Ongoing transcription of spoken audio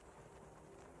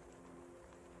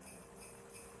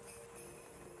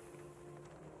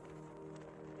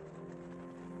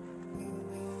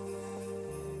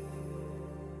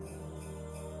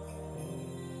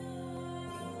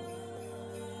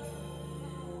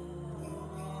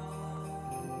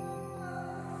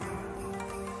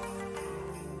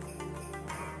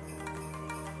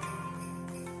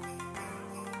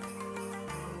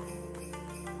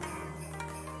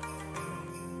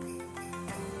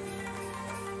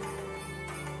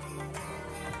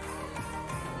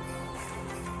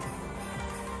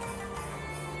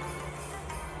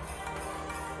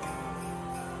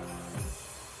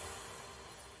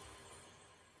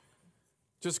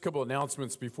Just a couple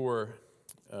announcements before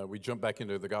we jump back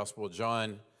into the Gospel of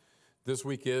John. This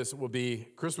week will be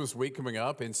Christmas week coming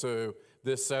up, and so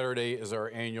this Saturday is our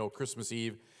annual Christmas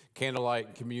Eve candlelight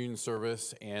and communion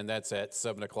service, and that's at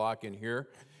 7 o'clock in here.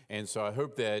 And so I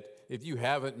hope that if you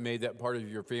haven't made that part of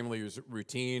your family's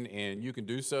routine, and you can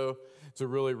do so, it's a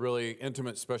really, really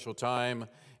intimate, special time,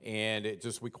 and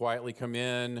we quietly come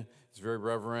in. It's very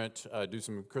reverent, do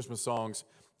some Christmas songs,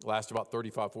 last about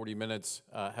 35, 40 minutes,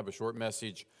 have a short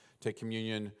message, take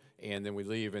communion, and then we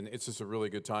leave, and it's just a really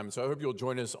good time. So I hope you'll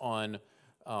join us on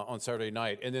Saturday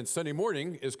night. And then Sunday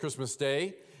morning is Christmas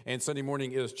Day, and Sunday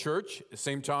morning is church,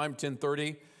 same time,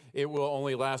 10:30. It will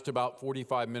only last about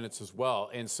 45 minutes as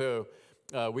well. And so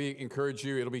we encourage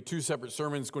you, it'll be two separate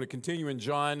sermons, going to continue in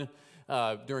John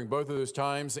during both of those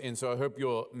times. And so I hope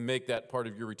you'll make that part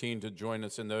of your routine to join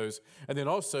us in those. And then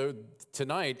also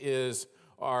tonight is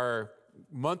our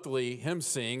monthly hymn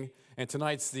sing, and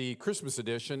tonight's the Christmas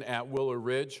edition at Willow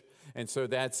Ridge. And so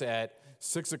that's at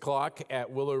 6 o'clock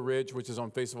at Willow Ridge, which is on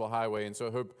Fayetteville Highway. And so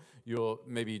I hope you'll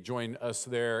maybe join us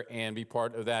there and be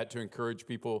part of that to encourage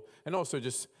people and also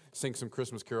just sing some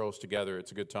Christmas carols together.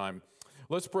 It's a good time.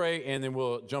 Let's pray, and then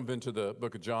we'll jump into the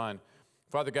book of John.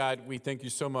 Father God, we thank you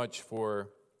so much for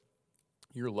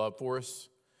your love for us.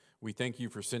 We thank you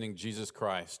for sending Jesus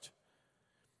Christ.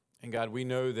 And God, we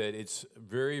know that it's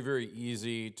very, very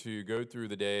easy to go through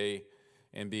the day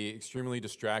and be extremely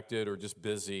distracted or just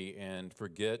busy and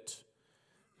forget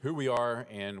who we are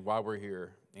and why we're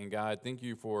here. And God, thank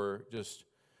you for just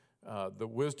the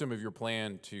wisdom of your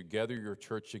plan to gather your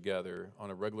church together on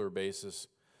a regular basis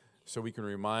so we can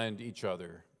remind each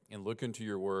other and look into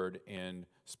your word and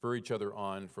spur each other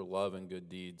on for love and good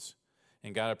deeds.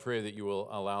 And God, I pray that you will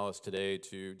allow us today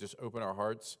to just open our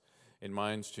hearts and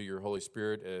minds to your Holy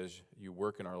Spirit as you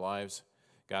work in our lives.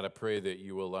 God, I pray that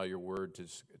you will allow your word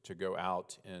to go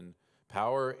out in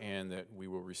power and that we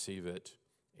will receive it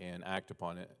and act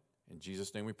upon it. In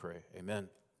Jesus' name we pray, amen.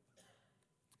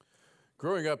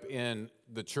 Growing up in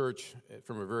the church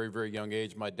from a very, very young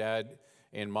age, my dad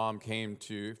and mom came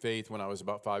to faith when I was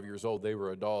about 5 years old. They were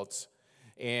adults.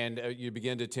 And you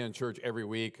begin to attend church every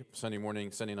week, Sunday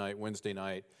morning, Sunday night, Wednesday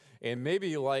night. And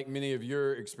maybe like many of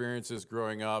your experiences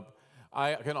growing up,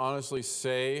 I can honestly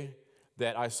say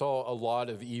that I saw a lot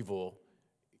of evil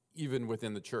even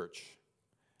within the church.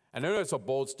 I know that's a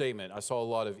bold statement. I saw a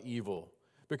lot of evil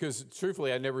because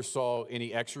truthfully, I never saw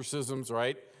any exorcisms,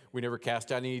 right? We never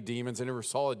cast out any demons. I never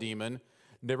saw a demon.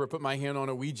 Never put my hand on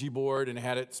a Ouija board and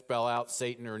had it spell out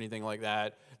Satan or anything like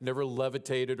that. Never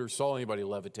levitated or saw anybody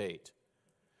levitate.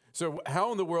 So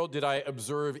how in the world did I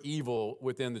observe evil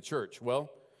within the church?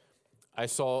 Well, I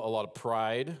saw a lot of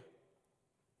pride.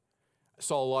 I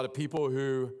saw a lot of people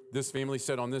who this family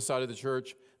said on this side of the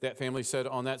church, that family said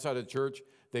on that side of the church.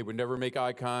 They would never make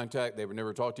eye contact. They would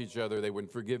never talk to each other. They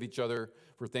wouldn't forgive each other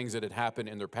for things that had happened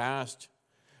in their past.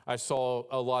 I saw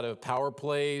a lot of power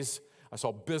plays. I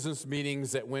saw business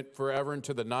meetings that went forever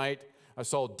into the night. I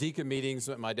saw deacon meetings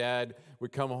that my dad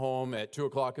would come home at 2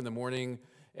 o'clock in the morning.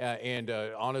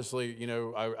 Honestly, you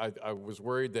know, I was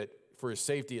worried that for his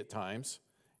safety at times,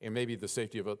 and maybe the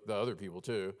safety of the other people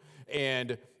too.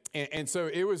 And so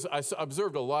I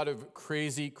observed a lot of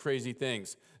crazy, crazy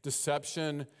things.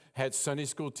 Deception, had Sunday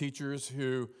school teachers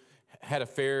who had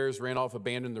affairs, ran off,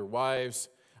 abandoned their wives.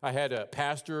 I had a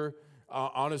pastor,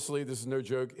 honestly, this is no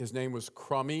joke, his name was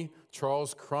Crummy,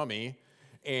 Charles Crummy,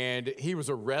 and he was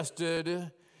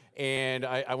arrested, and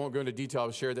I won't go into detail.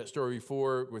 I've shared that story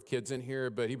before with kids in here,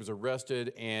 but he was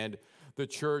arrested, and the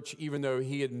church, even though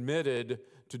he admitted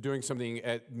to doing something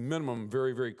at minimum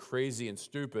very, very crazy and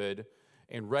stupid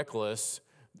and reckless,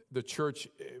 the church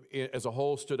as a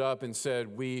whole stood up and said,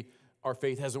 our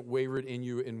faith hasn't wavered in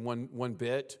you in one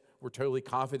bit. We're totally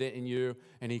confident in you.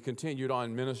 And he continued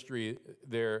on ministry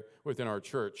there within our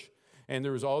church. And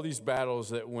there was all these battles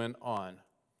that went on.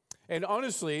 And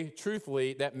honestly,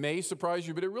 truthfully, that may surprise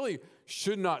you, but it really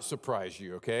should not surprise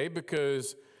you, okay?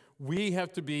 Because we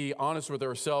have to be honest with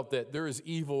ourselves that there is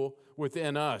evil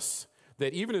within us.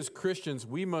 That even as Christians,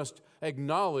 we must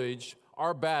acknowledge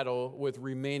our battle with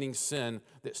remaining sin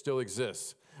that still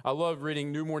exists. I love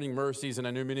reading New Morning Mercies, and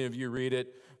I know many of you read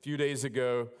it. A few days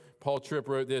ago, Paul Tripp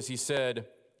wrote this. He said,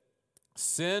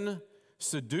 "Sin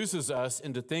seduces us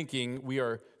into thinking we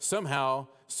are somehow,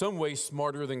 some way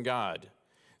smarter than God.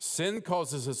 Sin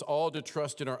causes us all to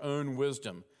trust in our own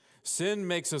wisdom. Sin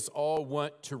makes us all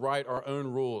want to write our own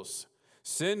rules.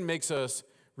 Sin makes us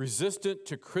resistant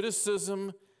to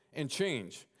criticism and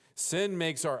change. Sin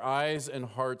makes our eyes and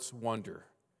hearts wander."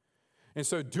 And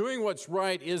so doing what's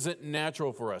right isn't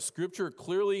natural for us. Scripture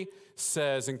clearly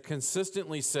says and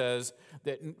consistently says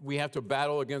that we have to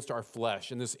battle against our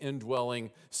flesh and this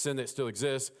indwelling sin that still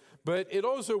exists. But it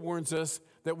also warns us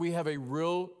that we have a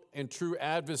real and true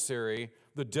adversary,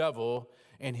 the devil,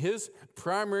 and his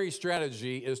primary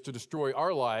strategy is to destroy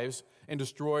our lives and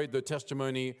destroy the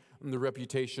testimony and the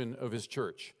reputation of his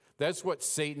church. That's what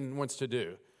Satan wants to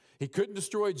do. He couldn't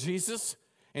destroy Jesus,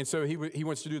 and so he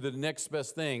wants to do the next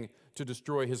best thing to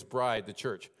destroy his bride, the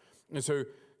church. And so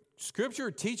Scripture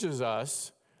teaches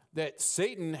us that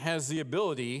Satan has the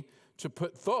ability to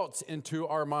put thoughts into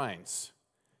our minds,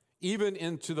 even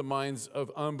into the minds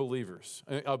of unbelievers,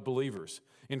 of believers.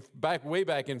 Way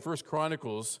back in 1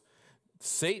 Chronicles,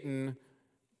 Satan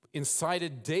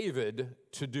incited David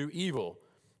to do evil.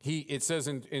 It says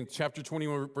in chapter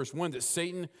 21, verse 1, that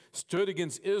Satan stood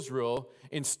against Israel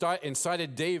and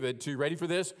incited David to, ready for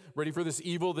this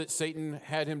evil that Satan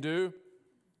had him do?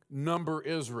 Number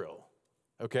Israel,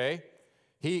 okay?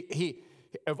 He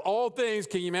of all things,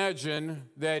 can you imagine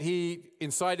that he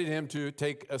incited him to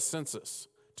take a census,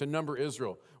 to number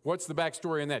Israel? What's the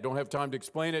backstory in that? Don't have time to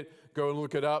explain it. Go and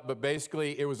look it up. But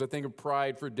basically, it was a thing of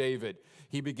pride for David.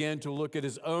 He began to look at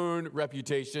his own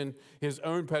reputation, his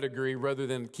own pedigree, rather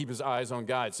than keep his eyes on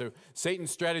God. So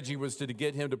Satan's strategy was to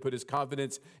get him to put his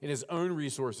confidence in his own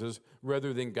resources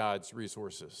rather than God's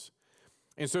resources.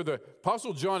 And so the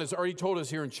Apostle John has already told us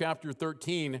here in chapter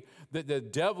 13 that the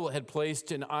devil had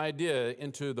placed an idea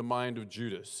into the mind of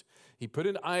Judas. He put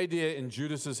an idea in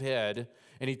Judas's head,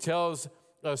 and he tells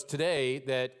us today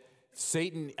that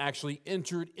Satan actually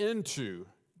entered into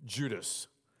Judas.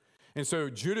 And so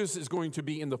Judas is going to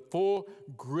be in the full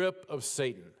grip of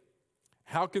Satan.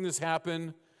 How can this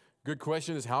happen? Good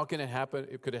question is, how can it happen?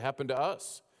 It could have happened to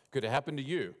us. Could have happened to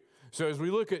you. So as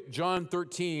we look at John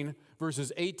 13,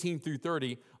 verses 18 through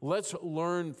 30, let's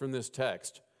learn from this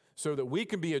text so that we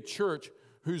can be a church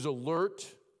who's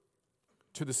alert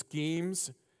to the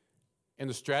schemes and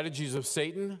the strategies of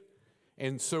Satan.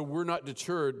 And so we're not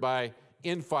deterred by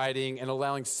infighting and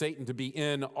allowing Satan to be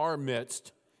in our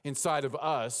midst, inside of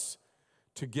us,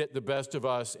 to get the best of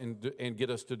us and get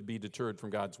us to be deterred from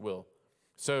God's will.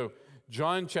 So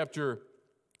John chapter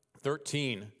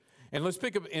 13, and let's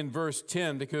pick up in verse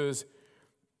 10 because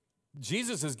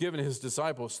Jesus has given his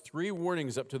disciples 3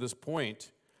 warnings up to this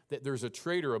point that there's a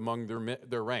traitor among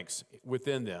their ranks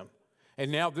within them.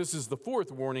 And now this is the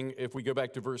 4th warning if we go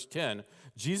back to verse 10.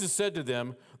 Jesus said to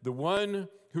them, "The one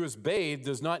who is bathed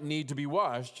does not need to be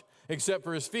washed except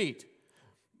for his feet,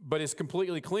 but is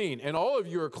completely clean. And all of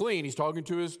you are clean." He's talking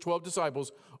to his 12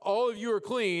 disciples. "All of you are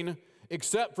clean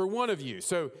except for one of you."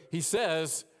 So he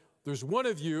says, there's one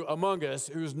of you among us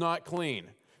who's not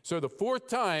clean. So the 4th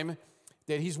time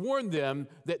that he's warned them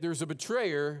that there's a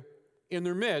betrayer in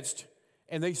their midst,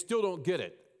 and they still don't get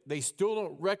it. They still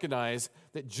don't recognize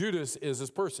that Judas is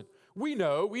this person. We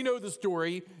know the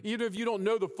story. Even if you don't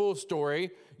know the full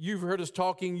story, you've heard us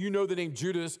talking, you know the name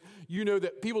Judas. You know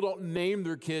that people don't name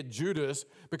their kid Judas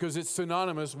because it's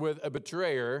synonymous with a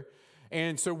betrayer.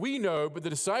 And so we know, but the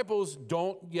disciples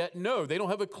don't yet know. They don't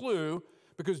have a clue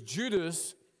because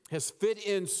Judas has fit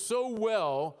in so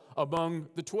well among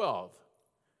the 12.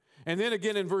 And then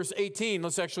again in verse 18,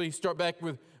 let's actually start back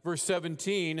with verse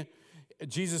 17.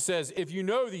 Jesus says, if you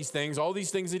know these things, all these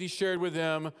things that he shared with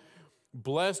them,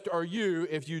 blessed are you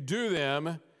if you do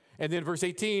them. And then verse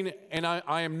 18, and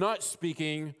I am not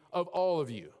speaking of all of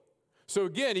you. So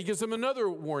again, he gives them another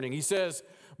warning. He says,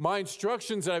 my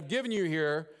instructions that I've given you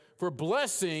here for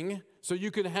blessing, so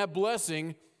you can have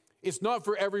blessing, it's not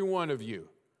for every one of you.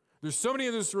 There's somebody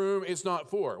in this room it's not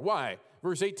for. Why?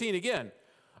 Verse 18 again.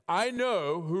 I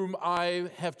know whom I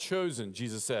have chosen,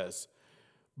 Jesus says,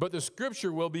 but the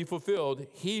scripture will be fulfilled.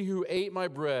 He who ate my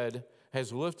bread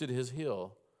has lifted his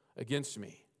heel against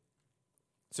me.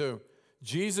 So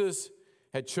Jesus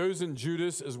had chosen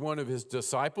Judas as one of his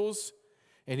disciples,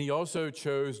 and he also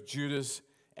chose Judas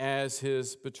as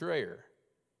his betrayer.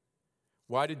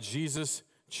 Why did Jesus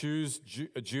choose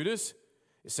Judas?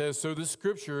 It says, so the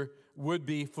scripture would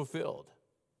be fulfilled.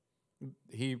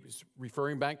 He's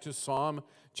referring back to Psalm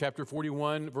chapter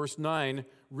 41, verse 9,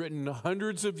 written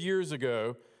hundreds of years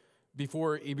ago,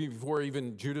 before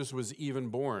even Judas was even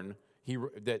born,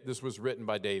 that this was written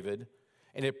by David,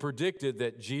 and it predicted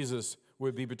that Jesus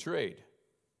would be betrayed.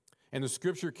 And the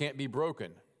scripture can't be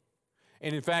broken.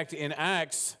 And in fact, in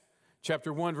Acts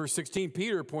chapter 1, verse 16,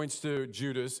 Peter points to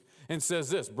Judas and says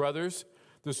this, brothers,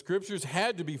 the scriptures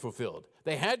had to be fulfilled.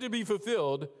 They had to be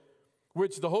fulfilled,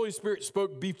 which the Holy Spirit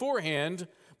spoke beforehand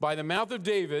by the mouth of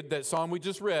David, that psalm we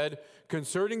just read,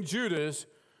 concerning Judas,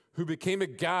 who became a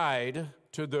guide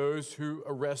to those who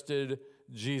arrested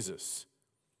Jesus.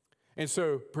 And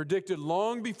so predicted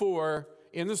long before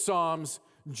in the Psalms,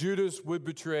 Judas would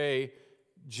betray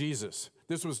Jesus.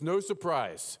 This was no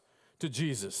surprise to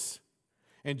Jesus.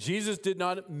 And Jesus did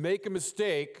not make a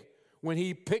mistake when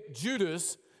he picked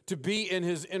Judas to be in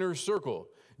his inner circle.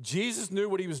 Jesus knew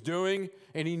what he was doing,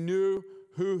 and he knew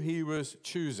who he was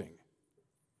choosing.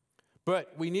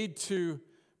 But we need to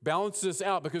balance this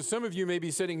out, because some of you may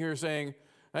be sitting here saying,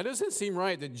 that doesn't seem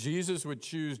right that Jesus would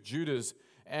choose Judas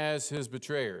as his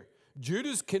betrayer.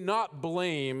 Judas cannot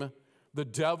blame the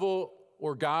devil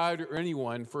or God or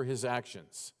anyone for his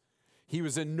actions. He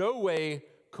was in no way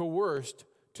coerced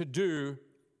to do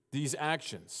these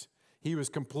actions. He was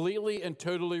completely and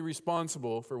totally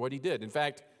responsible for what he did. In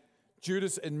fact,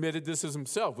 Judas admitted this as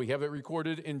himself. We have it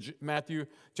recorded in Matthew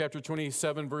chapter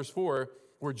 27, verse 4,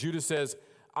 where Judas says,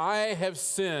 I have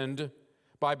sinned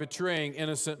by betraying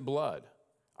innocent blood.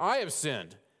 I have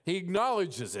sinned. He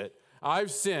acknowledges it.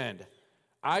 I've sinned.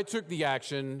 I took the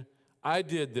action. I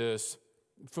did this,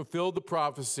 fulfilled the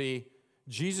prophecy.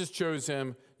 Jesus chose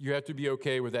him. You have to be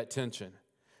okay with that tension.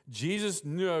 Jesus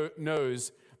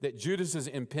knows that his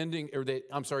impending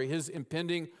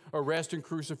arrest and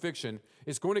crucifixion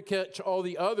is going to catch all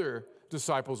the other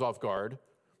disciples off guard.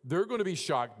 They're going to be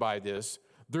shocked by this.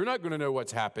 They're not going to know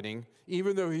what's happening,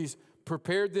 even though he's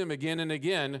prepared them again and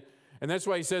again. And that's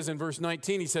why he says in verse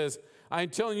 19, he says, I am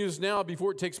telling you this now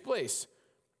before it takes place,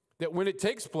 that when it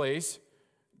takes place,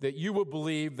 that you will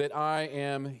believe that I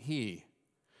am he.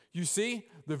 You see,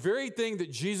 the very thing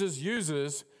that Jesus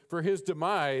uses for his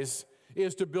demise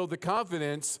is to build the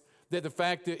confidence that the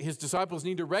fact that his disciples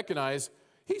need to recognize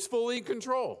he's fully in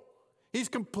control. He's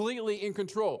completely in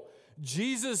control.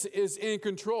 Jesus is in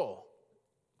control.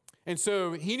 And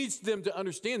so he needs them to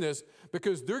understand this,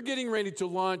 because they're getting ready to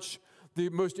launch the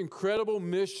most incredible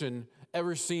mission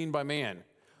ever seen by man.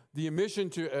 The mission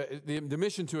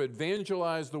to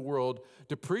evangelize the world,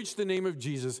 to preach the name of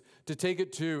Jesus, to take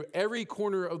it to every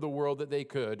corner of the world that they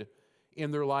could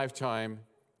in their lifetime,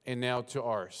 and now to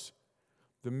ours.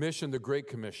 The mission, the Great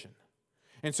Commission.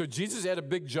 And so Jesus had a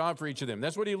big job for each of them.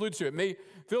 That's what he alludes to. It may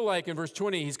feel like in verse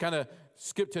 20 he's kind of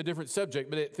skipped to a different subject,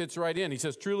 but it fits right in. He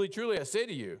says, truly, truly, I say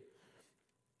to you,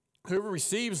 whoever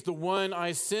receives the one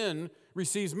I send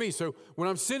receives me. So when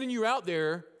I'm sending you out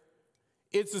there,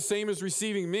 it's the same as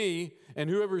receiving me, and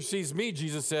whoever receives me,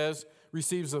 Jesus says,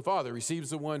 receives the Father,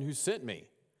 receives the one who sent me.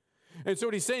 And so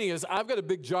what he's saying is, I've got a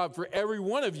big job for every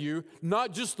one of you,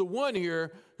 not just the one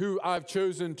here who I've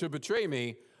chosen to betray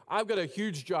me. I've got a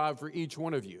huge job for each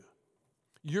one of you.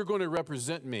 You're going to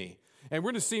represent me. And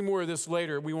we're going to see more of this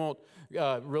later. We won't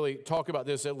really talk about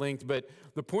this at length, but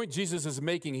the point Jesus is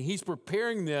making, he's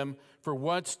preparing them for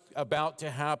what's about to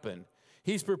happen.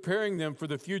 He's preparing them for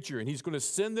the future, and he's going to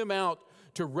send them out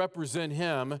to represent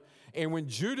him. And when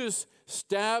Judas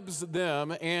stabs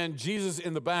them and Jesus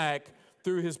in the back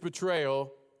through his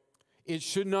betrayal, it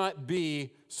should not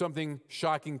be something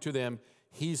shocking to them.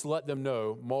 He's let them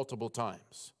know multiple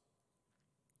times.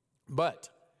 But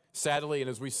sadly, and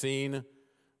as we've seen,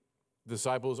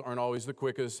 disciples aren't always the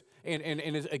quickest. And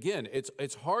again,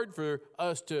 it's hard for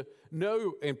us to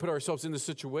know and put ourselves in the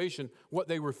situation what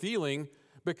they were feeling,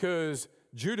 because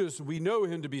Judas, we know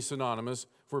him to be synonymous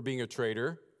for being a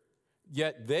traitor,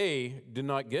 yet they did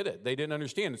not get it. They didn't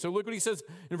understand it. So look what he says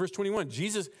in verse 21.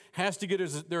 Jesus has to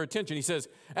get their attention. He says,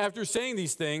 after saying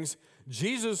these things,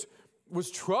 Jesus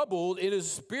was troubled in his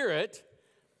spirit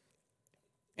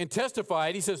and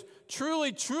testified. He says,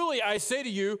 truly, truly, I say to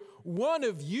you, one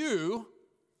of you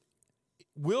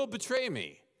will betray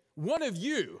me. One of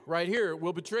you right here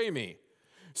will betray me.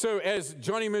 So as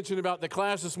Johnny mentioned about the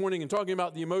class this morning and talking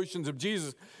about the emotions of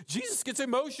Jesus, Jesus gets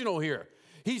emotional here.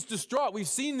 He's distraught. We've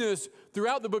seen this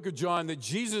throughout the book of John, that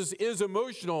Jesus is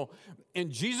emotional,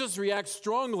 and Jesus reacts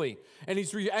strongly. And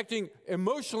he's reacting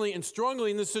emotionally and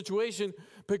strongly in this situation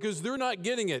because they're not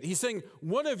getting it. He's saying,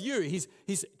 one of you,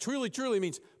 he's truly, truly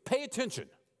means pay attention.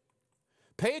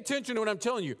 Pay attention to what I'm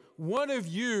telling you. One of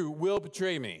you will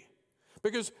betray me.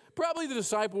 Because probably the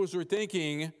disciples are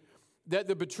thinking that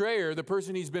the betrayer, the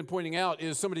person he's been pointing out,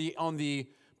 is somebody on the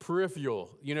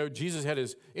peripheral. You know, Jesus had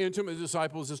his intimate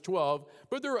disciples, his 12,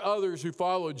 but there are others who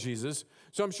followed Jesus.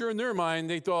 So I'm sure in their mind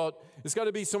they thought, it's got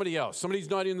to be somebody else. Somebody's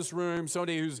not in this room,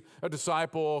 somebody who's a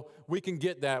disciple. We can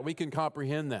get that. We can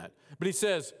comprehend that. But he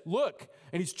says, look,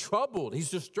 and he's troubled. He's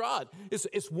distraught.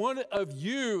 It's one of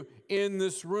you in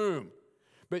this room.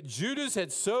 But Judas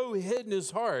had so hidden his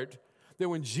heart that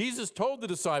when Jesus told the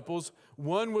disciples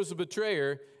one was a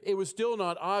betrayer, it was still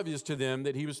not obvious to them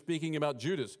that he was speaking about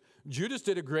Judas. Judas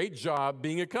did a great job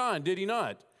being a con, did he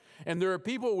not? And there are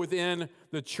people within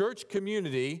the church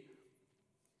community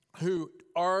who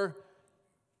are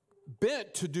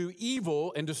bent to do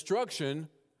evil and destruction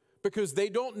because they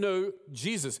don't know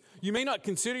Jesus. You may not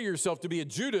consider yourself to be a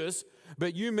Judas,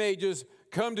 but you may just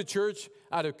come to church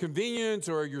out of convenience,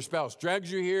 or your spouse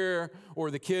drags you here,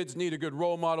 or the kids need a good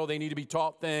role model, they need to be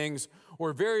taught things,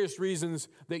 or various reasons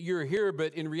that you're here,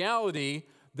 but in reality,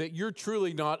 that you're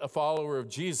truly not a follower of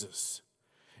Jesus.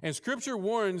 And Scripture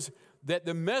warns that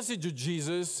the message of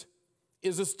Jesus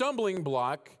is a stumbling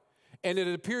block, and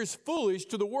it appears foolish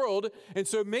to the world. And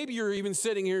so maybe you're even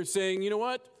sitting here saying, you know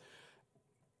what?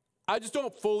 I just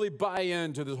don't fully buy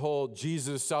into this whole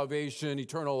Jesus, salvation,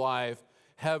 eternal life,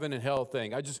 heaven and hell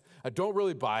thing. I don't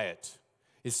really buy it.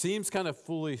 It seems kind of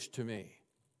foolish to me.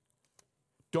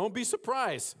 Don't be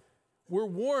surprised. We're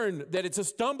warned that it's a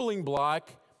stumbling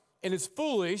block and it's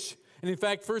foolish. And in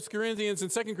fact, 1 Corinthians and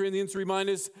 2 Corinthians remind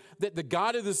us that the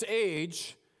God of this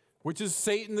age, which is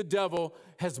Satan the devil,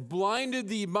 has blinded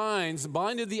the minds,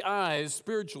 blinded the eyes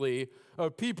spiritually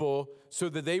of people so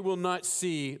that they will not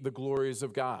see the glories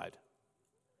of God.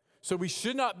 So we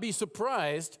should not be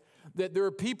surprised that there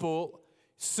are people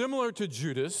similar to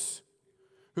Judas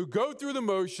who go through the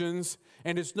motions,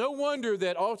 and it's no wonder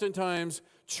that oftentimes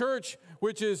church,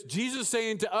 which is Jesus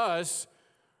saying to us,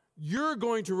 you're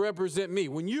going to represent me.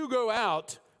 When you go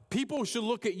out, people should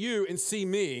look at you and see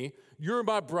me. You're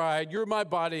my bride, you're my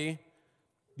body,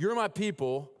 you're my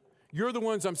people, you're the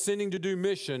ones I'm sending to do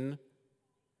mission.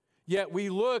 Yet we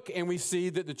look and we see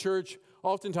that the church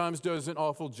oftentimes does an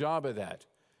awful job of that.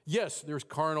 Yes, there's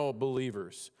carnal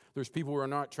believers. There's people who are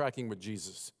not tracking with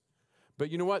Jesus.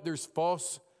 But you know what? There's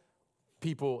false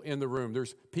people in the room.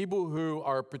 There's people who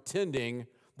are pretending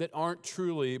that aren't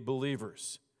truly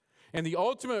believers. And the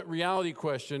ultimate reality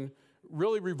question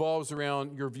really revolves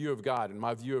around your view of God and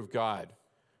my view of God.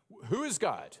 Who is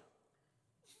God?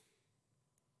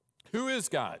 Who is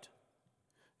God?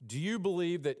 Do you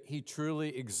believe that he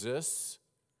truly exists?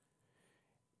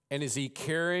 And is he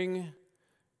caring?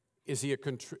 Is he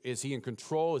in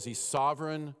control? Is he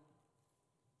sovereign?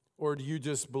 Or do you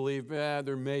just believe,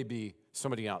 there may be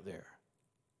somebody out there?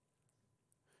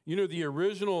 You know, the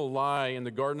original lie in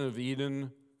the Garden of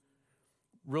Eden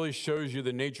really shows you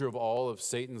the nature of all of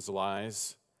Satan's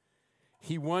lies.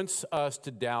 He wants us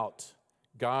to doubt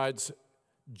God's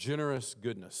generous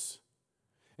goodness.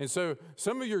 And so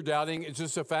some of your doubting is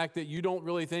just the fact that you don't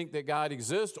really think that God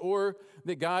exists or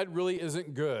that God really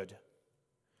isn't good.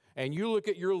 And you look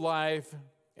at your life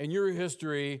and your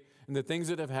history and the things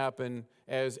that have happened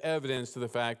as evidence to the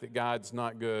fact that God's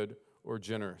not good or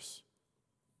generous.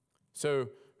 So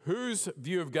whose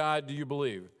view of God do you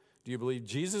believe? Do you believe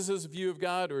Jesus' view of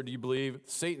God, or do you believe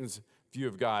Satan's view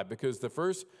of God? Because the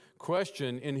first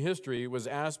question in history was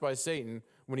asked by Satan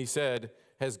when he said,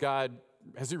 has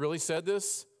he really said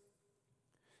this?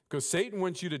 Because Satan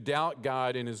wants you to doubt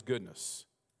God and his goodness.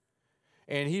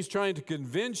 And he's trying to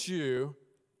convince you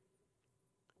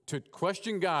to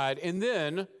question God, and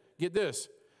then, get this,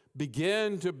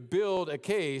 begin to build a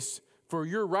case for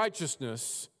your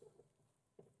righteousness,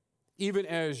 even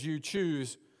as you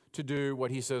choose to do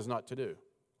what he says not to do.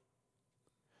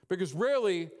 Because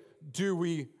rarely do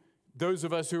we, those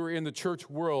of us who are in the church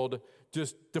world,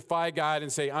 just defy God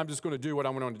and say, I'm just going to do what I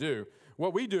want to do.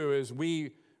 What we do is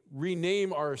we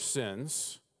rename our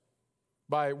sins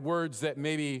by words that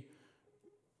maybe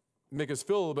make us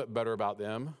feel a little bit better about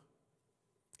them,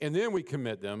 and then we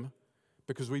commit them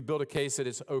because we build a case that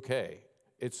it's okay.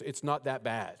 It's not that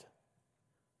bad.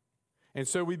 And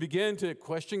so we begin to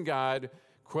question God,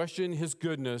 question his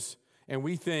goodness, and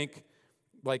we think,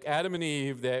 like Adam and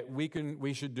Eve, that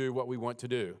we should do what we want to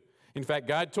do. In fact,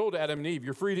 God told Adam and Eve,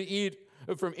 you're free to eat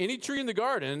from any tree in the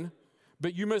garden,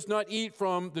 but you must not eat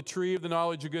from the tree of the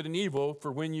knowledge of good and evil,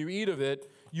 for when you eat of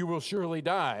it, you will surely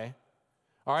die.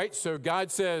 All right, so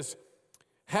God says,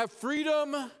 have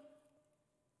freedom,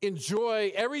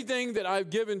 enjoy everything that I've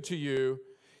given to you.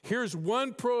 Here's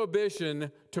one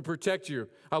prohibition to protect you.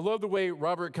 I love the way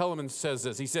Robert Kellerman says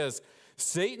this. He says,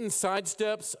 Satan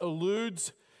sidesteps,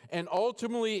 eludes, and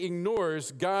ultimately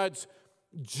ignores God's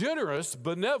generous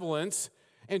benevolence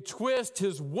and twists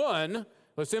his one,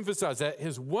 let's emphasize that,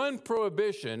 his one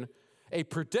prohibition, a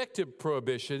protective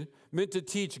prohibition meant to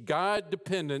teach God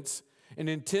dependence and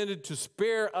intended to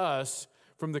spare us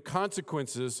from the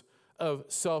consequences of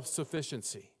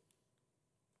self-sufficiency.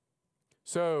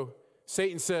 So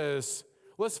Satan says,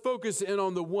 let's focus in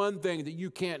on the one thing that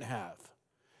you can't have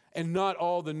and not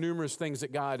all the numerous things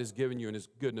that God has given you in his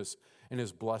goodness and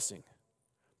his blessing.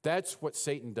 That's what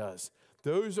Satan does.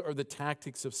 Those are the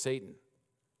tactics of Satan.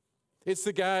 It's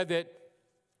the guy that,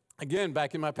 again,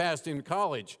 back in my past in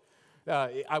college,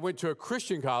 I went to a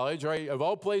Christian college, right? Of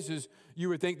all places, you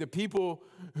would think the people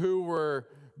who were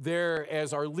there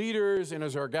as our leaders and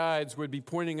as our guides would be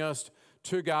pointing us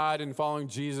to God and following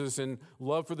Jesus and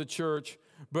love for the church.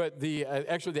 But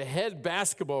actually the head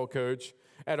basketball coach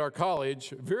at our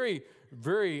college, very,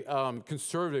 very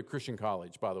conservative Christian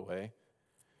college, by the way.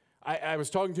 I was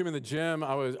talking to him in the gym.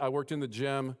 I worked in the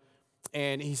gym,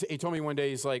 and he told me one day,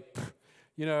 he's like,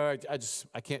 you know,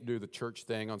 I can't do the church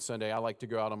thing on Sunday. I like to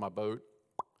go out on my boat.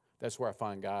 That's where I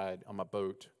find God, on my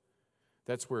boat.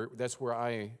 That's where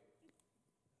I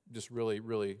just really,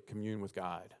 really commune with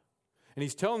God. And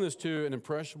he's telling this to an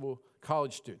impressionable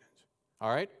college student, all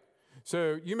right?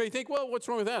 So you may think, well, what's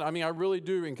wrong with that? I mean, I really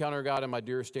do encounter God in my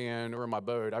deer stand or in my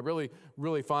boat. I really,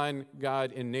 really find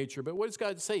God in nature. But what does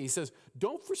God say? He says,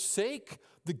 don't forsake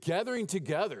the gathering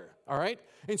together, all right?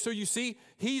 And so you see,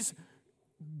 he's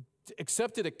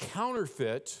accepted a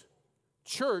counterfeit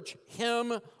church,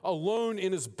 him alone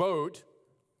in his boat,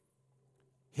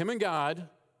 him and God,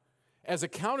 as a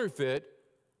counterfeit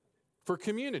for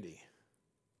community,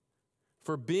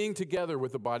 for being together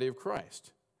with the body of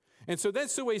Christ. And so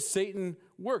that's the way Satan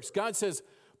works. God says,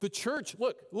 the church,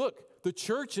 look, the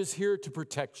church is here to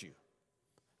protect you.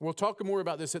 We'll talk more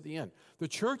about this at the end. The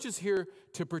church is here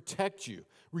to protect you.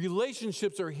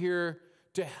 Relationships are here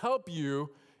to help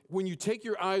you when you take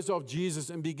your eyes off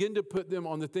Jesus and begin to put them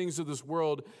on the things of this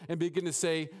world and begin to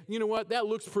say, you know what, that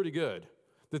looks pretty good.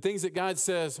 The things that God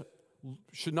says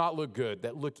should not look good,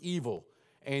 that look evil.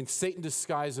 And Satan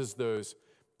disguises those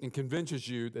and convinces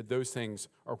you that those things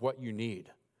are what you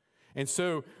need. And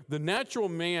so the natural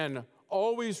man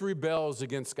always rebels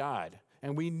against God.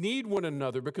 And we need one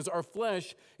another because our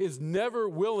flesh is never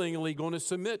willingly going to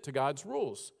submit to God's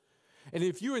rules. And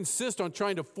if you insist on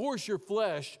trying to force your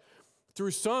flesh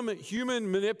through some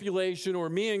human manipulation or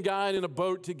me and God in a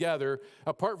boat together,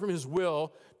 apart from his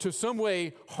will, to some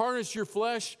way harness your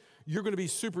flesh, you're going to be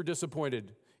super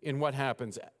disappointed in what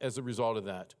happens as a result of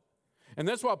that. And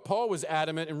that's why Paul was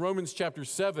adamant in Romans chapter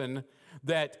 7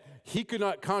 that he could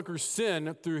not conquer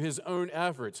sin through his own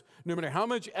efforts. No matter how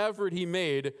much effort he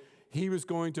made, he was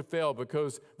going to fail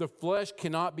because the flesh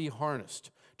cannot be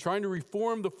harnessed. Trying to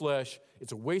reform the flesh,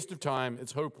 it's a waste of time,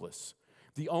 it's hopeless.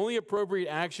 The only appropriate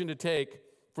action to take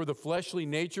for the fleshly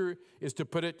nature is to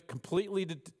put it completely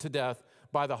to death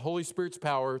by the Holy Spirit's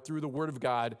power through the Word of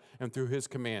God and through His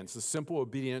commands, the simple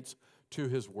obedience to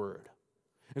His Word.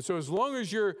 And so as long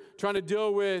as you're trying to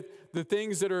deal with the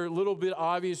things that are a little bit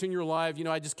obvious in your life, you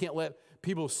know, I just can't let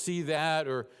people see that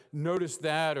or notice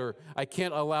that, or I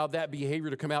can't allow that behavior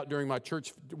to come out during my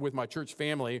church, with my church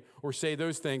family, or say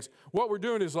those things. What we're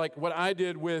doing is like what I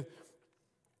did with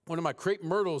one of my crepe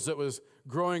myrtles that was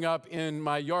growing up in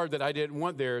my yard that I didn't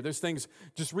want there. Those things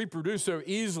just reproduce so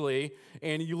easily,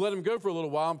 and you let them go for a little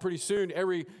while, and pretty soon,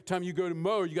 every time you go to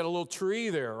mow, you got a little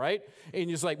tree there, right? And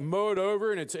you just like mow it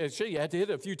over, and you had to hit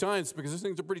it a few times because those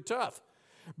things are pretty tough.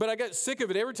 But I got sick of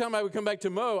it. Every time I would come back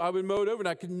to mow, I would mow it over, and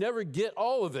I could never get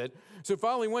all of it. So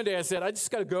finally one day I said, I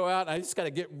just got to go out, and I just got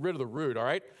to get rid of the root, all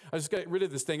right? I just got to get rid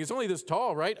of this thing. It's only this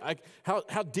tall, right?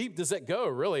 How deep does that go,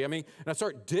 really? I mean, and I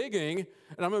start digging,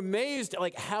 and I'm amazed at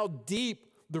like how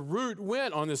deep the root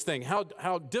went on this thing,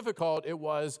 how difficult it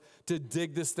was to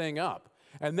dig this thing up.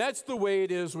 And that's the way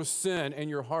it is with sin and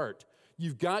your heart.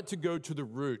 You've got to go to the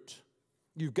root.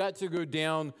 You've got to go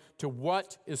down to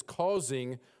what is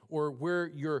causing or where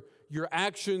your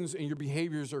actions and your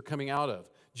behaviors are coming out of.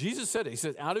 Jesus said it. He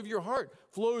said, out of your heart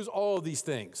flows all of these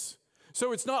things.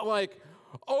 So it's not like,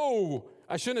 oh,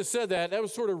 I shouldn't have said that. That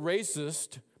was sort of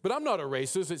racist, but I'm not a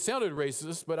racist. It sounded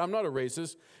racist, but I'm not a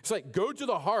racist. It's like, go to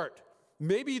the heart.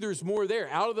 Maybe there's more there.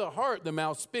 Out of the heart, the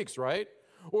mouth speaks, right?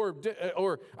 Or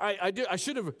I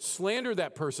should have slandered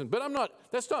that person, but I'm not.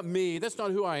 That's not me. That's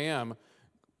not who I am.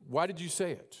 Why did you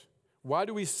say it? Why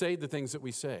do we say the things that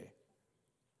we say?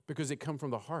 Because they come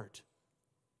from the heart.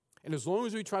 And as long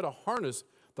as we try to harness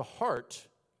the heart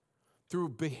through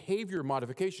behavior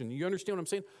modification, you understand what I'm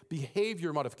saying?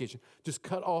 Behavior modification. Just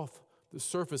cut off the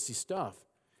surfacey stuff.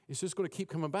 It's just going to keep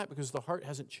coming back because the heart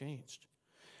hasn't changed.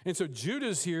 And so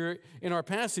Judas here in our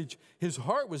passage, his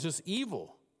heart was just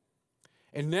evil.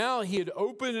 And now he had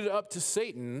opened it up to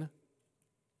Satan,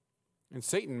 and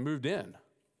Satan moved in.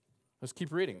 Let's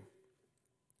keep reading.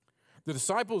 The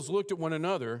disciples looked at one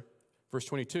another, verse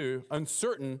 22,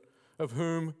 uncertain of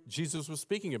whom Jesus was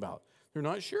speaking about. They're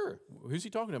not sure. Who's he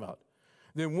talking about?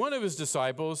 Then one of his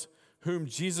disciples, whom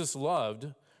Jesus loved,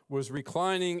 was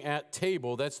reclining at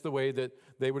table. That's the way that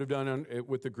they would have done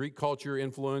with the Greek culture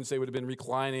influence. They would have been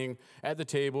reclining at the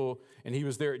table, and he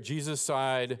was there at Jesus'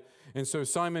 side. And so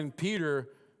Simon Peter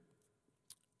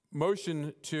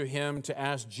motioned to him to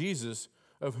ask Jesus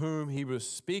of whom he was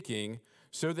speaking.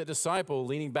 So that disciple,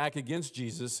 leaning back against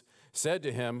Jesus, said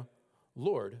to him,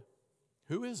 Lord,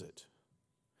 who is it?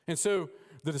 And so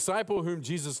the disciple whom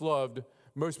Jesus loved,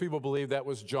 most people believe that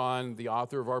was John, the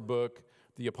author of our book,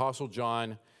 the Apostle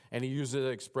John, and he used that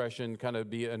expression, kind of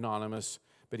be anonymous,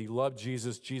 but he loved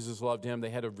Jesus. Jesus loved him. They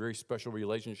had a very special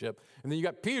relationship. And then you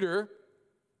got Peter,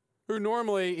 who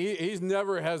normally, he's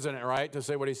never hesitant, right, to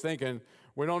say what he's thinking.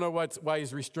 We don't know why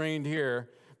he's restrained here,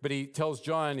 but he tells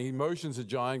John, he motions at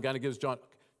John, kind of gives John,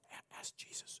 ask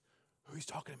Jesus who he's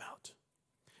talking about.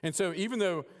 And so even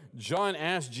though John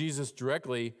asked Jesus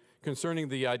directly concerning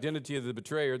the identity of the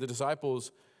betrayer, the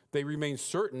disciples, they remained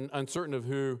uncertain of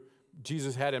who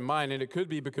Jesus had in mind. And it could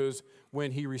be because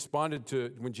when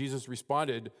Jesus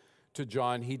responded to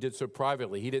John, he did so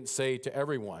privately. He didn't say to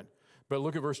everyone. But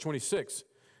look at verse 26.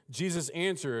 Jesus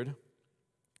answered,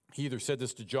 he either said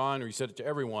this to John or he said it to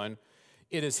everyone,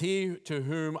 it is he to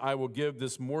whom I will give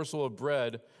this morsel of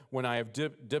bread when I have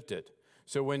dipped it.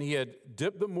 So when he had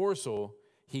dipped the morsel,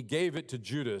 he gave it to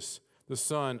Judas, the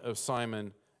son of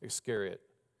Simon Iscariot.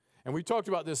 And we talked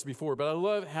about this before, but I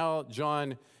love how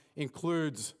John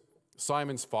includes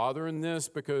Simon's father in this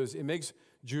because it makes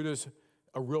Judas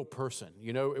a real person.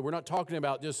 You know, we're not talking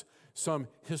about just some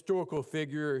historical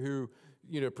figure who,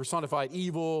 personified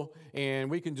evil, and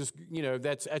we can just,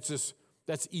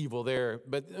 that's evil there.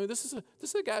 But this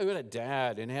is a guy who had a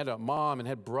dad and had a mom and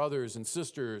had brothers and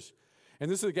sisters. And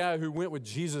this is a guy who went with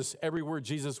Jesus everywhere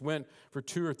Jesus went for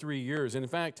 2 or 3 years. And in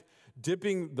fact,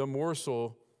 dipping the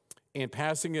morsel and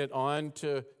passing it on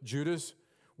to Judas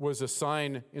was a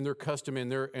sign in their custom, in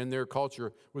their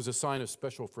culture, was a sign of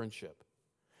special friendship.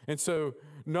 And so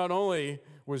not only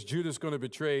was Judas going to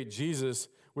betray Jesus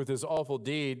with his awful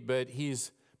deed, but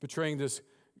he's betraying this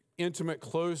intimate,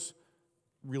 close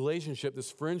relationship,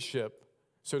 this friendship,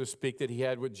 so to speak, that he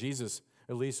had with Jesus,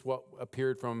 at least what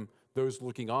appeared from those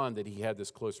looking on, that he had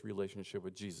this close relationship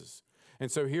with Jesus. And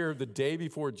so here, the day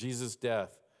before Jesus'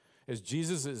 death, as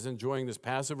Jesus is enjoying this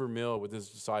Passover meal with his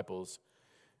disciples,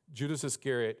 Judas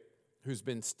Iscariot, who's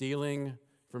been stealing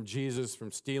from Jesus,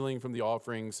 from stealing from the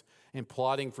offerings, and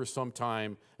plotting for some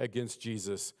time against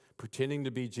Jesus, pretending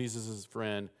to be Jesus'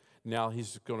 friend, now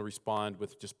he's going to respond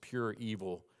with just pure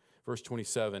evil. Verse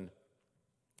 27,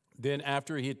 then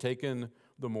after he had taken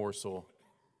the morsel,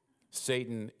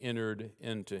 Satan entered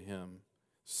into him.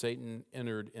 Satan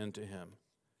entered into him.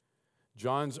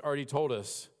 John's already told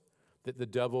us that the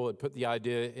devil had put the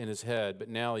idea in his head, but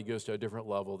now he goes to a different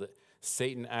level, that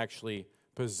Satan actually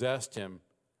possessed him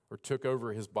or took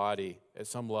over his body at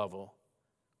some level.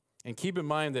 And keep in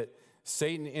mind that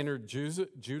Satan entered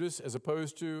Judas as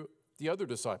opposed to the other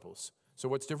disciples. So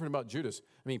what's different about Judas?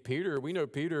 I mean, we know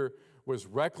Peter was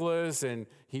reckless, and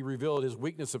he revealed his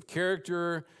weakness of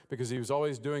character because he was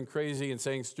always doing crazy and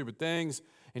saying stupid things,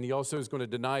 and he also is going to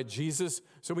deny Jesus.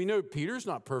 So we know Peter's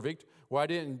not perfect. Why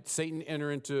didn't Satan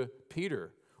enter into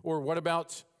Peter? Or what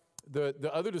about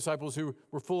the other disciples who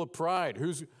were full of pride?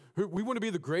 We want to be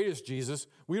the greatest, Jesus.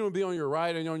 We want to be on your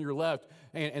right and on your left.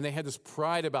 And they had this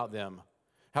pride about them.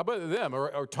 How about them?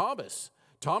 Or Thomas?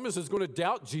 Thomas is going to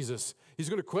doubt Jesus. He's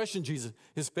going to question Jesus.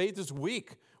 His faith is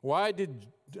weak. Why did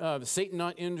Satan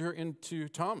not enter into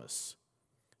Thomas?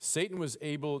 Satan was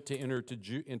able to enter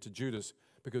into Judas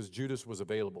because Judas was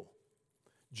available.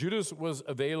 Judas was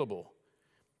available.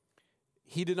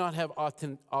 He did not have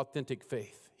authentic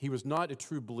faith. He was not a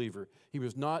true believer. He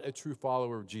was not a true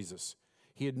follower of Jesus.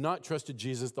 He had not trusted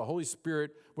Jesus. The Holy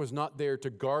Spirit was not there to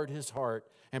guard his heart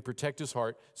and protect his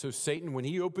heart. So Satan, when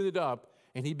he opened it up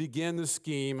and he began the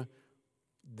scheme,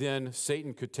 then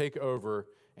Satan could take over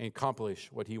and accomplish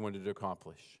what he wanted to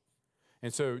accomplish.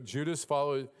 And so Judas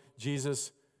followed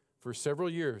Jesus for several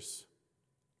years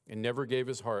and never gave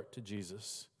his heart to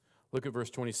Jesus. Look at verse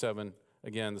 27,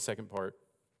 again, the second part.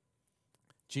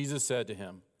 Jesus said to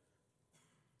him,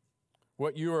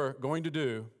 what you are going to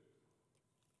do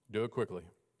it quickly.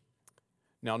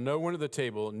 Now, no one at the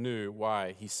table knew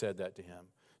why he said that to him.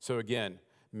 So again,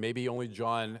 maybe only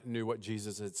John knew what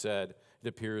Jesus had said, it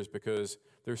appears, because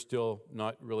they're still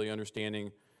not really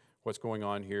understanding what's going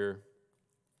on here.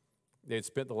 They had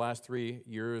spent the last 3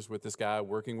 years with this guy,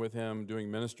 working with him,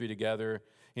 doing ministry together.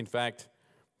 In fact,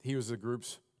 he was the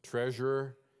group's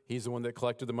treasurer. He's the one that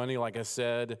collected the money, like I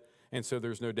said. And so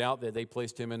there's no doubt that they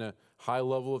placed him in a high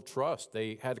level of trust.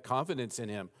 They had confidence in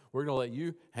him. We're going to let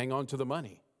you hang on to the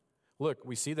money. Look,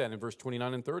 we see that in verse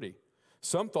 29 and 30.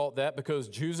 Some thought that because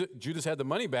Judas had the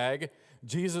money bag,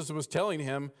 Jesus was telling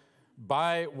him,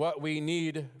 buy what we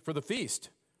need for the feast,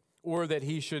 or that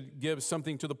he should give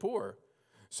something to the poor.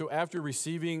 So after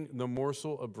receiving the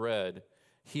morsel of bread,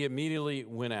 he immediately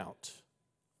went out,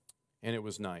 and it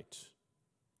was night.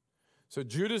 So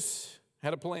Judas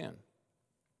had a plan.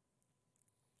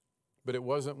 but it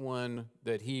wasn't one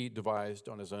that he devised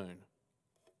on his own.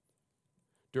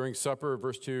 During supper,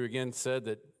 verse 2 again said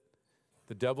that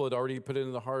the devil had already put it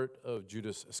in the heart of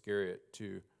Judas Iscariot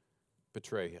to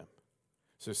betray him.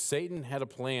 So Satan had a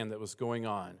plan that was going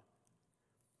on.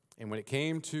 And when it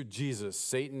came to Jesus,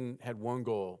 Satan had one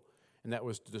goal, and that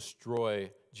was to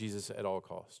destroy Jesus at all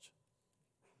costs.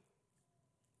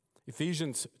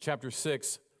 Ephesians chapter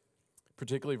 6,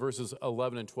 particularly verses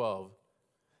 11 and 12,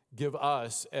 give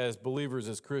us as believers,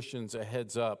 as Christians, a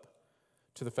heads up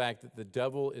to the fact that the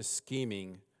devil is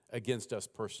scheming against us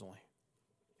personally.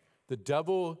 The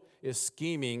devil is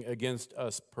scheming against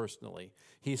us personally.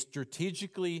 He's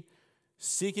strategically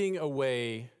seeking a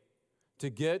way to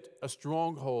get a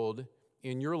stronghold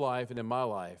in your life and in my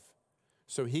life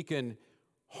so he can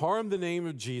harm the name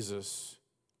of Jesus,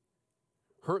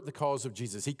 hurt the cause of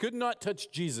Jesus. He could not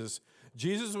touch Jesus.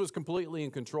 Jesus was completely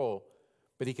in control,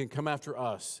 but he can come after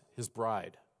us, his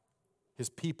bride, his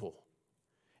people,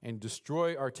 and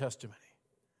destroy our testimony.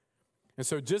 And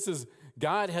so just as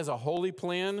God has a holy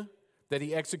plan that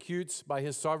he executes by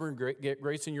his sovereign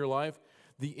grace in your life,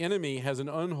 the enemy has an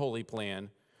unholy plan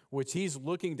which he's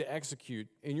looking to execute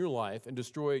in your life and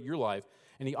destroy your life,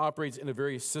 and he operates in a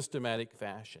very systematic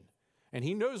fashion. And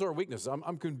he knows our weaknesses.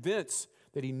 I'm convinced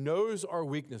that he knows our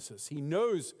weaknesses. He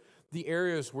knows the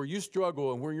areas where you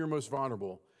struggle and where you're most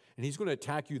vulnerable, and he's going to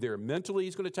attack you there. Mentally,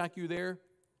 he's going to attack you there.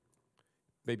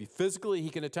 Maybe physically, he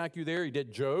can attack you there. He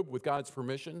did Job with God's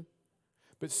permission.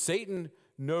 But Satan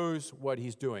knows what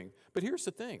he's doing. But here's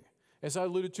the thing, as I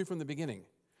alluded to from the beginning,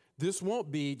 this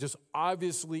won't be just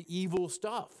obviously evil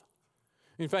stuff.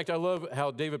 In fact, I love how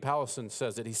David Powlison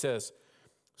says it. He says,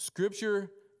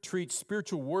 Scripture treats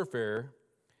spiritual warfare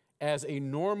as a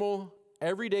normal,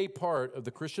 everyday part of the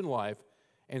Christian life,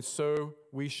 and so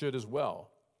we should as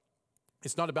well.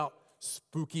 It's not about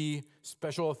spooky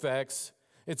special effects.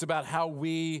 It's about how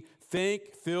we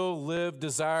think, feel, live,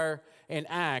 desire, and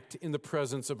act in the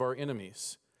presence of our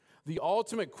enemies. The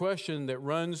ultimate question that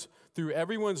runs through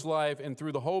everyone's life and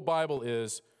through the whole Bible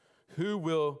is, who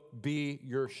will be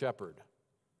your shepherd?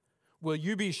 Will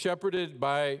you be shepherded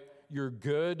by your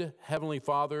good Heavenly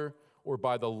Father or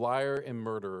by the liar and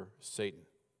murderer, Satan?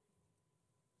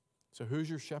 So who's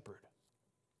your shepherd?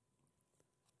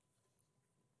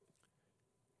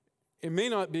 It may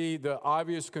not be the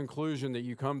obvious conclusion that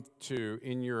you come to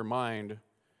in your mind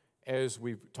as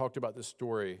we've talked about this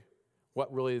story.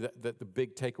 What really the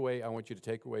big takeaway I want you to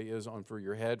take away is on for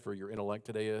your head, for your intellect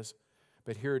today is.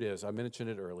 But here it is. I mentioned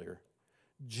it earlier.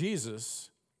 Jesus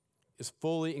is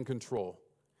fully in control.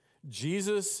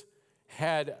 Jesus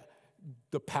had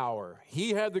the power.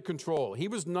 He had the control. He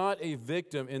was not a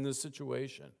victim in this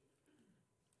situation.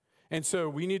 And so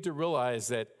we need to realize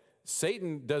that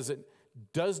Satan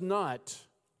does not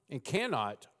and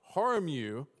cannot harm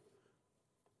you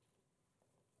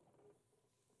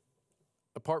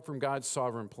apart from God's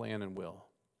sovereign plan and will.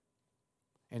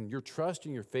 And your trust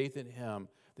and your faith in him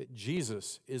that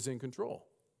Jesus is in control.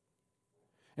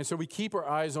 And so we keep our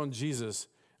eyes on Jesus.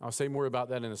 I'll say more about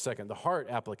that in a second. The heart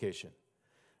application.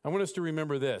 I want us to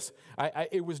remember this.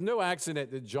 It was no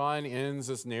accident that John ends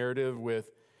this narrative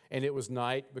with, and it was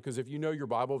night, because if you know your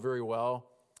Bible very well,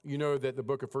 you know that the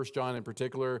book of 1 John in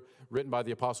particular, written by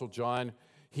the Apostle John,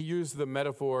 he used the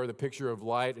metaphor, the picture of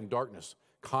light and darkness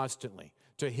constantly.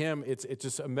 To him, it's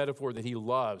just a metaphor that he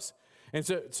loves. And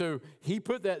so he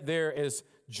put that there as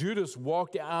Judas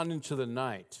walked out into the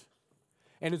night.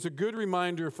 And it's a good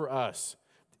reminder for us.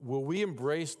 Will we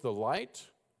embrace the light,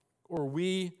 or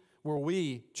will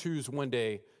we choose one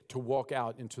day to walk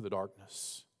out into the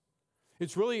darkness?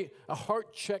 It's really a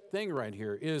heart check thing right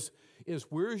here is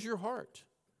where's your heart?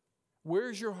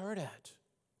 Where's your heart at?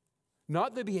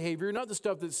 Not the behavior, not the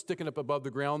stuff that's sticking up above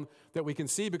the ground that we can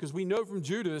see, because we know from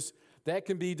Judas that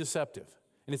can be deceptive,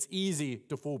 and it's easy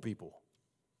to fool people.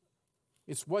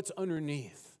 It's what's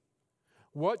underneath.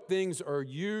 What things are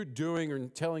you doing or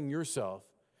telling yourself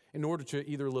in order to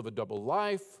either live a double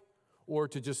life or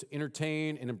to just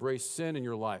entertain and embrace sin in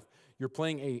your life? You're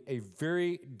playing a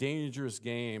very dangerous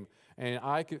game, and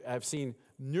I've seen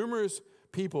numerous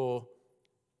people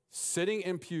sitting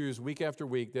in pews week after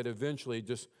week that eventually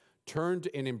just turned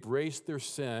and embraced their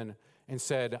sin and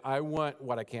said, I want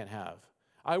what I can't have.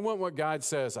 I want what God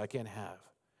says I can't have.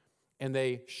 And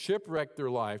they shipwrecked their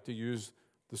life, to use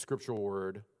the scriptural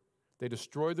word. They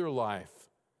destroyed their life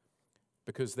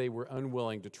because they were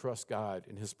unwilling to trust God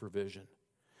in his provision.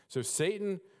 So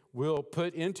Satan will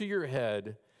put into your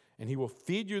head, and he will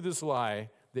feed you this lie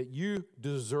that you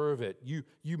deserve it.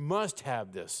 You must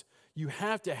have this. You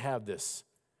have to have this.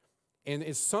 And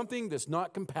it's something that's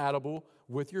not compatible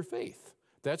with your faith.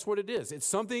 That's what it is. It's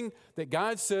something that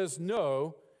God says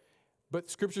no, but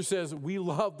Scripture says we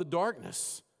love the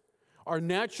darkness. Our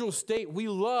natural state, we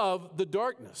love the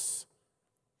darkness.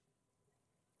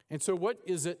 And so what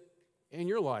is it in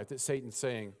your life that Satan's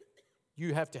saying,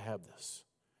 you have to have this.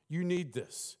 You need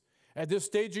this. At this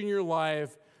stage in your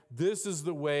life, this is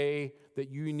the way that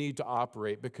you need to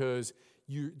operate because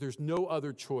there's no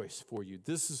other choice for you.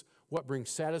 This is what brings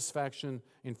satisfaction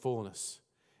and fullness.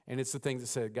 And it's the thing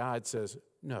that God says,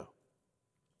 no.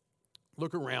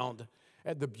 Look around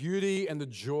at the beauty and the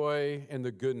joy and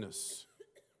the goodness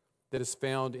that is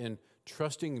found in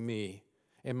trusting me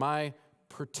and my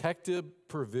protective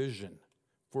provision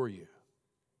for you.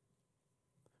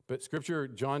 But Scripture,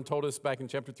 John told us back in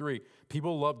chapter 3,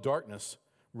 people love darkness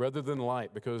rather than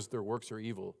light because their works are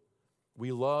evil.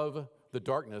 We love the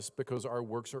darkness because our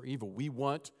works are evil. We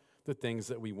want the things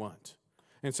that we want.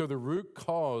 And so the root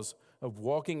cause of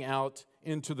walking out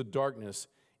into the darkness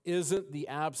isn't the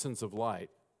absence of light.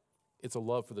 It's a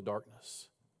love for the darkness.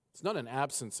 It's not an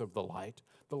absence of the light.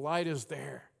 The light is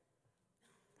there.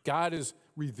 God is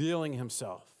revealing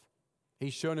himself.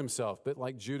 He's shown himself, but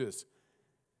like Judas,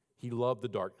 he loved the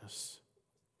darkness.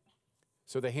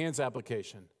 So the hands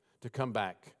application, to come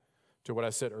back to what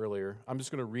I said earlier, I'm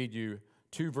just going to read you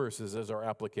 2 verses as our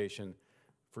application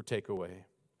for takeaway.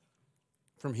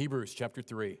 From Hebrews chapter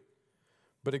 3.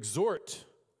 But exhort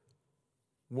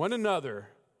one another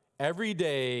every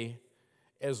day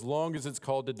as long as it's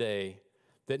called today,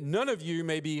 that none of you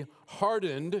may be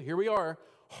hardened, here we are,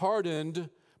 hardened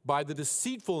by the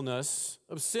deceitfulness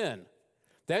of sin.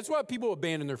 That's why people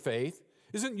abandon their faith.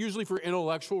 Isn't usually for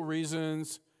intellectual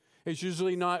reasons. It's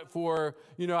usually not for,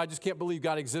 I just can't believe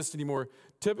God exists anymore.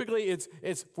 Typically,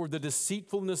 it's for the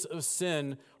deceitfulness of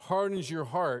sin hardens your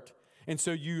heart, and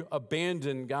so you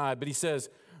abandon God. But he says,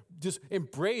 just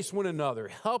embrace one another,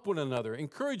 help one another,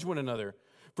 encourage one another,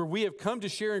 for we have come to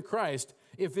share in Christ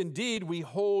if indeed we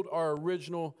hold our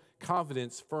original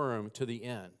confidence firm to the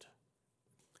end.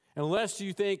 Unless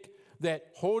you think that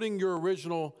holding your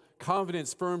original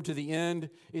confidence firm to the end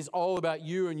is all about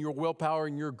you and your willpower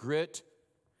and your grit.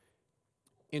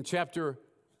 In chapter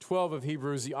 12 of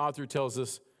Hebrews, the author tells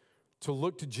us to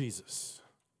look to Jesus.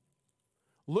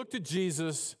 Look to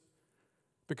Jesus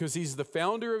because he's the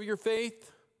founder of your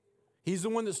faith. He's the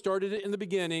one that started it in the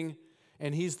beginning,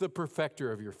 and he's the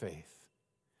perfecter of your faith.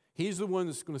 He's the one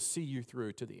that's going to see you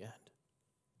through to the end.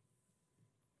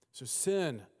 So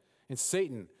sin and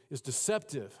Satan is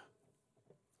deceptive.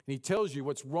 And he tells you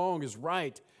what's wrong is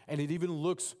right, and it even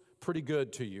looks pretty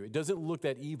good to you. It doesn't look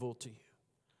that evil to you.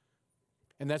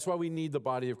 And that's why we need the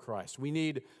body of Christ. We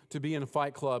need to be in a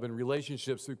fight club and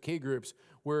relationships through K groups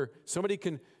where somebody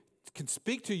can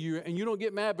speak to you and you don't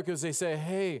get mad because they say,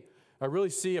 hey, I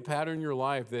really see a pattern in your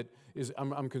life that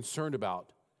I'm concerned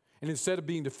about. And instead of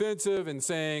being defensive and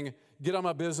saying, get on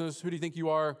my business, who do you think you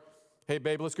are? Hey,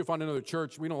 babe, let's go find another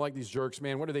church. We don't like these jerks,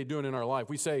 man. What are they doing in our life?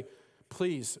 We say,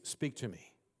 please speak to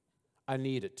me. I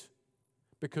need it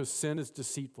because sin is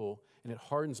deceitful and it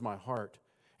hardens my heart.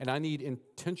 And I need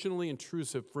intentionally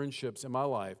intrusive friendships in my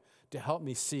life to help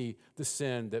me see the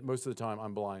sin that most of the time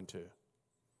I'm blind to.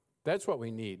 That's what we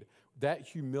need, that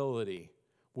humility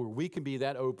where we can be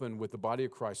that open with the body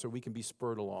of Christ so we can be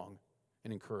spurred along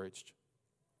and encouraged.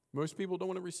 Most people don't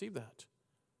want to receive that.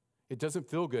 It doesn't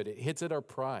feel good. It hits at our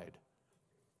pride.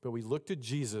 But we look to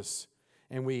Jesus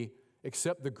and we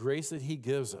accept the grace that he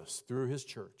gives us through his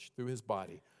church, through his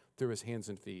body, through his hands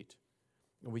and feet.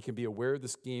 And we can be aware of the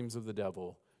schemes of the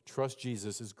devil. Trust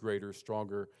Jesus is greater,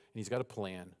 stronger, and he's got a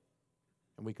plan.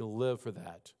 And we can live for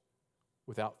that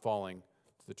without falling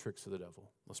to the tricks of the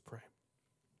devil. Let's pray.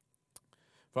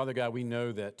 Father God, we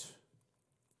know that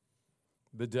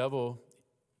the devil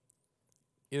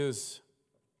is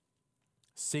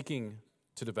seeking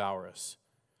to devour us.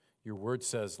 Your word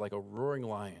says, like a roaring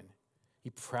lion, he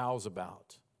prowls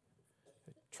about,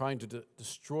 trying to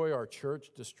destroy our church,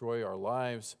 destroy our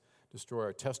lives, destroy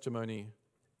our testimony,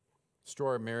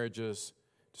 destroy our marriages,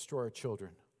 destroy our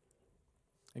children.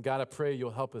 And God, I pray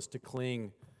you'll help us to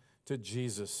cling to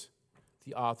Jesus,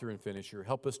 the author and finisher.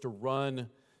 Help us to run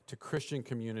to Christian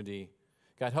community.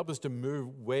 God, help us to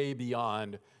move way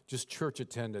beyond just church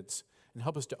attendance and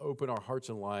help us to open our hearts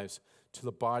and lives to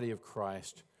the body of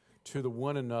Christ, to the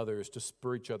one another's, to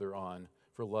spur each other on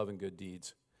for love and good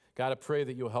deeds. God, I pray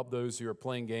that you'll help those who are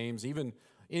playing games, even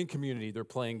in community, they're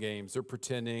playing games, they're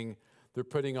pretending, they're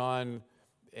putting on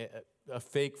a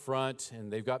fake front,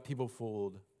 and they've got people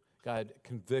fooled. God,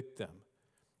 convict them.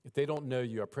 If they don't know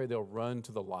you, I pray they'll run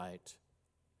to the light.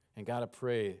 And God, I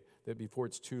pray that before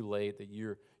it's too late, that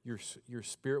your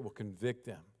spirit will convict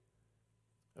them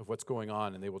of what's going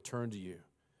on, and they will turn to you.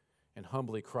 and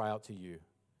humbly cry out to you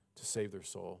to save their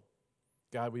soul.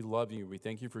 God, we love you. We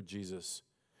thank you for Jesus.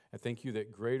 And thank you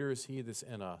that greater is he that's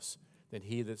in us than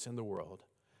he that's in the world.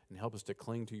 And help us to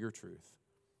cling to your truth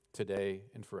today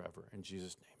and forever. In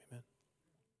Jesus' name.